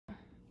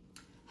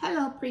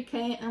Hello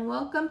Pre-K and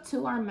welcome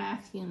to our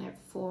math unit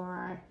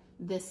for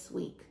this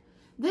week.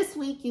 This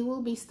week you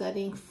will be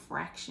studying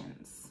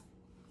fractions.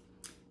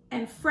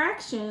 And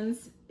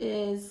fractions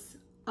is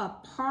a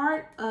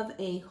part of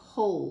a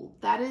whole.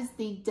 That is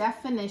the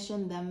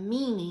definition, the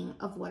meaning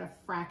of what a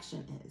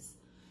fraction is.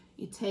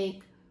 You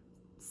take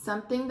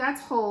something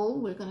that's whole,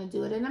 we're going to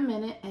do it in a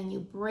minute, and you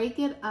break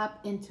it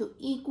up into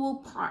equal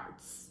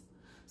parts.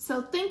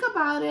 So think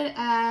about it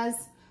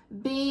as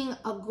being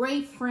a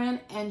great friend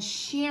and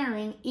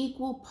sharing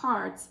equal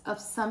parts of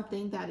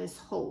something that is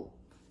whole.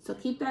 So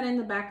keep that in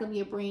the back of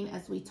your brain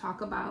as we talk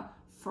about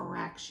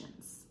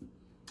fractions.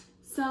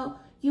 So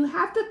you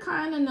have to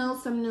kind of know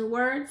some new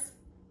words.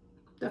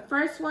 The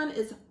first one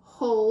is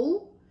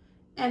whole,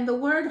 and the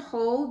word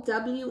whole,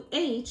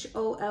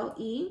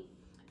 W-H-O-L-E,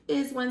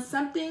 is when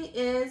something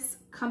is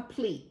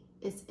complete,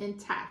 it's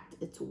intact,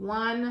 it's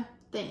one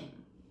thing.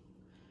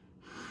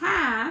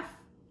 Half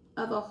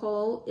of a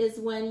whole is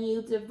when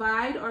you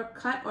divide or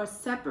cut or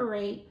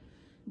separate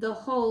the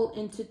whole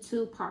into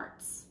two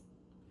parts.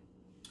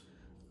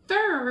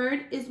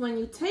 Third is when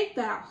you take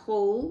that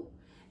whole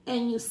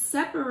and you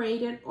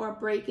separate it or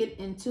break it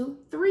into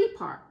three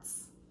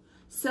parts.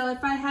 So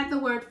if I had the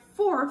word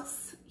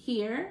fourths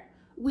here,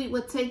 we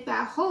would take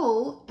that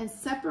whole and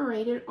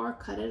separate it or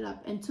cut it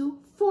up into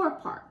four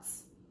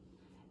parts,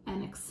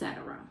 and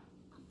etc.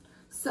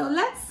 So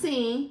let's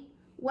see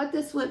what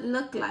this would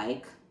look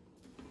like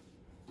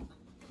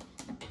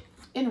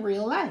in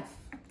real life.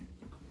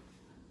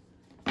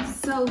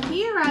 So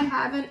here I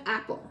have an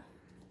apple,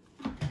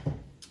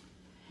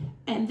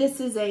 and this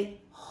is a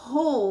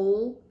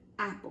whole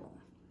apple,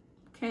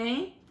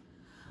 okay?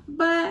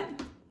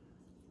 But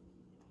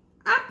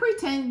I'm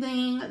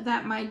pretending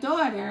that my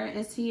daughter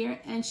is here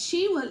and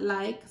she would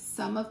like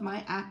some of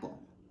my apple.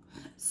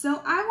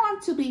 So I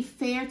want to be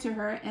fair to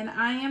her, and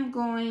I am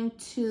going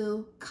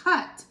to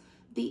cut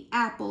the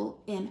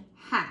apple in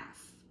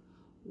half.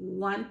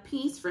 One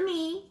piece for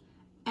me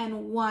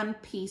and one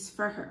piece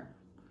for her.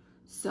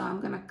 So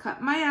I'm gonna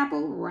cut my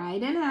apple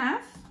right in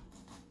half.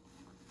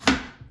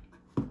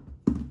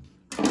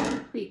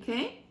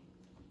 Okay.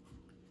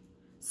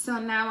 So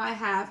now I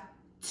have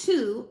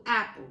two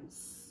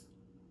apples.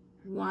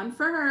 One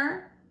for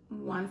her,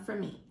 one for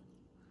me.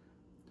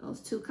 Those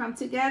two come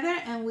together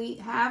and we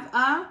have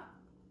a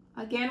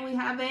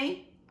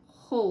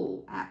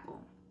whole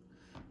apple.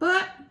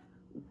 But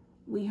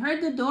we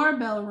heard the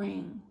doorbell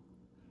ring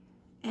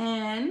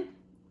and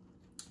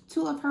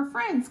two of her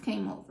friends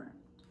came over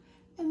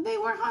and they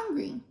were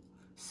hungry.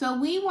 So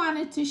we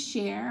wanted to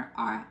share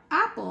our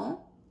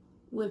apple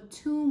with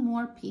two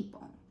more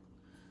people.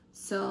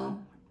 So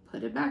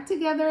put it back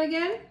together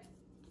again.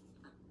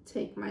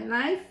 Take my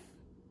knife.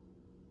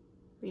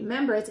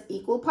 Remember, it's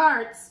equal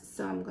parts.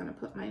 So I'm gonna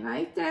put my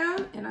knife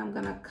down and I'm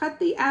gonna cut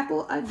the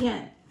apple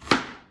again.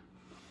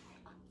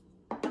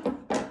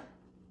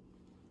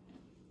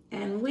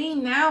 And we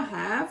now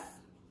have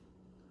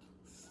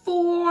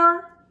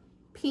 4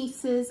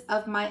 pieces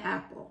of my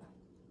apple.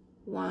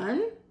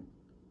 1,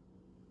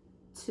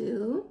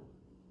 2,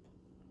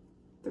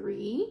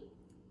 3,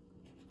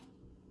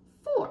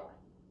 4.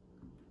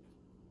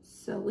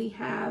 So we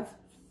have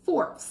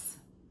fourths.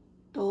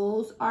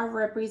 Those are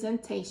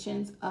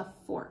representations of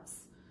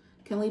fourths.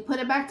 Can we put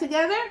it back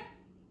together?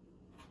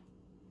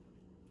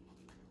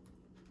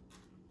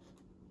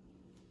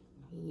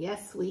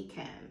 Yes, we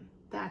can.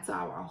 That's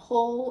our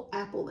whole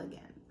apple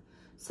again.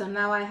 So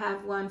now I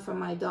have one for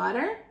my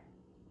daughter,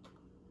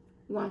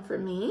 one for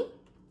me,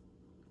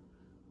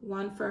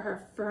 one for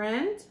her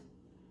friend,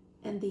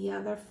 and the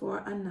other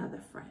for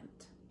another friend.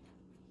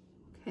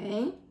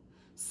 Okay,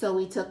 so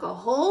we took a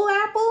whole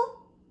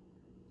apple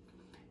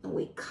and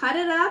we cut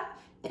it up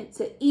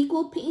into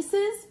equal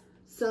pieces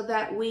so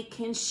that we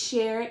can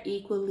share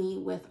equally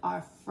with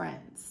our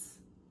friends.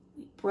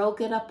 We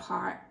broke it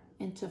apart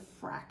into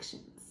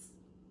fractions.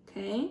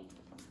 Okay,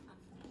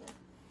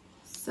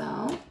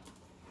 so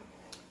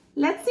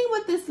let's see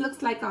what this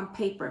looks like on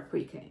paper,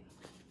 Pre-K.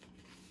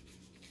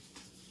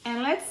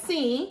 And let's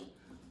see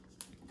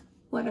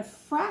what a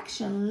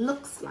fraction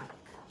looks like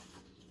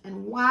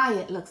and why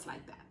it looks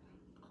like that,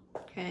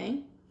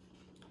 okay?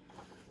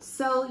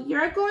 So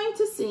you're going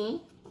to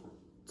see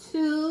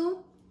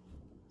 2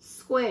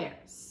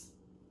 squares,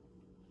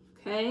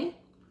 okay?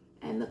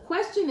 And the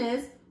question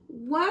is,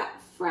 what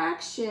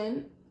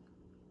fraction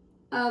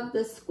of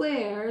the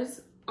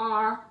squares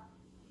are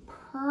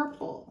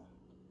purple?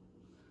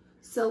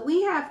 So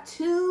we have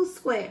 2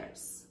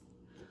 squares.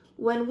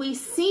 When we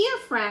see a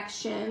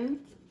fraction,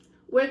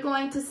 we're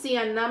going to see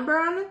a number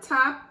on the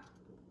top,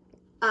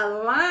 a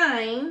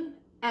line,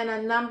 and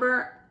a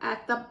number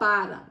at the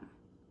bottom,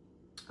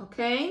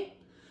 okay?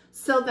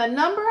 So the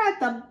number at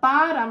the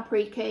bottom,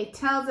 Pre-K,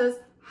 tells us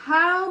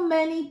how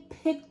many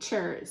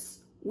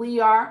pictures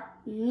we are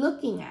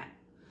looking at.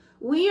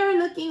 We are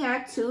looking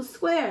at 2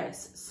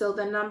 squares, so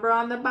the number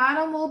on the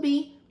bottom will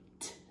be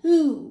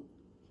 2.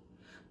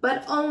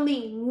 But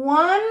only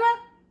one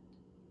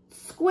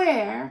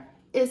square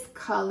is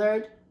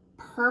colored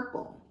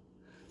purple.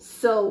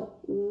 So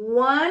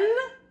 1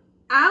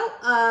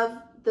 out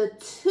of the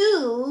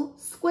 2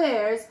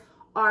 squares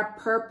are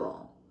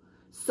purple.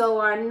 So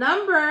our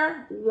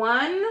number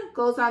 1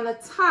 goes on the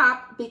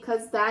top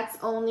because that's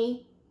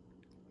only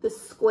the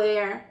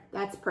square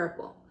that's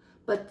purple.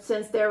 But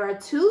since there are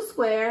 2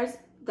 squares,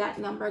 that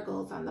number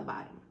goes on the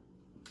bottom.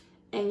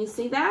 And you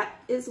see that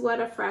is what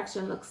a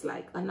fraction looks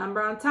like. A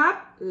number on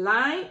top,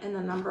 line, and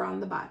a number on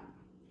the bottom.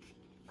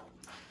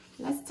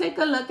 Let's take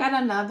a look at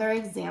another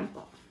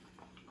example.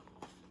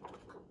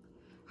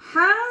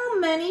 How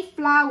many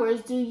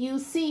flowers do you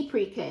see,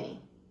 pre-K?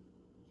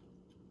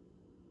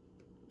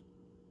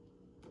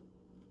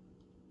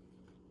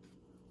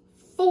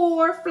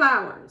 4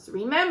 flowers.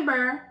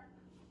 Remember,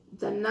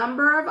 the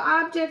number of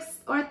objects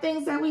or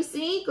things that we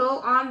see go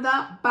on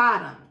the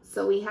bottom.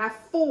 So we have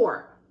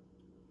 4.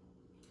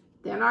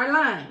 Then our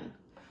line.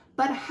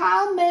 But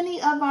how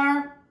many of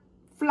our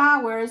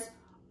flowers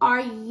are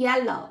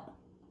yellow?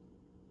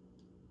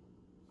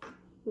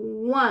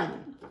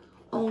 1.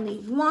 Only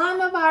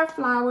 1 of our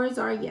flowers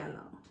are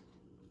yellow.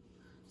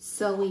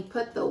 So we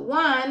put the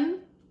 1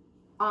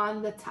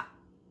 on the top.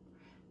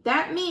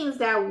 That means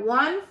that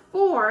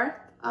 1/4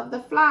 of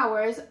the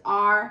flowers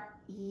are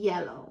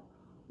yellow.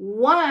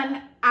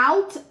 1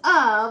 out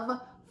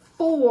of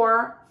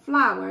 4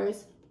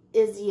 flowers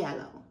is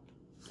yellow.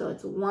 So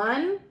it's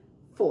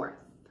 1/4.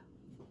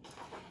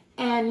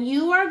 And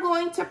you are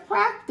going to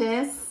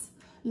practice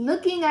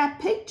looking at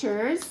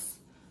pictures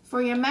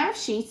for your math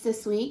sheets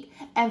this week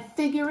and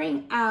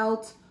figuring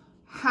out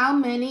how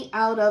many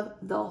out of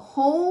the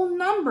whole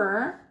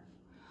number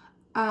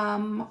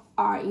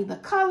are either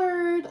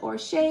colored or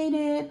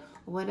shaded,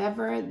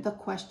 whatever the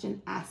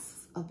question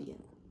asks of you.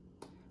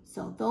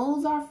 So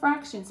those are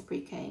fractions,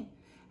 pre-K.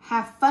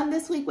 Have fun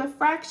this week with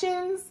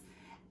fractions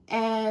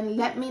and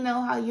let me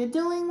know how you're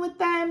doing with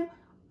them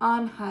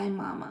on Hi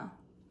Mama.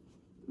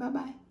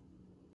 Bye-bye.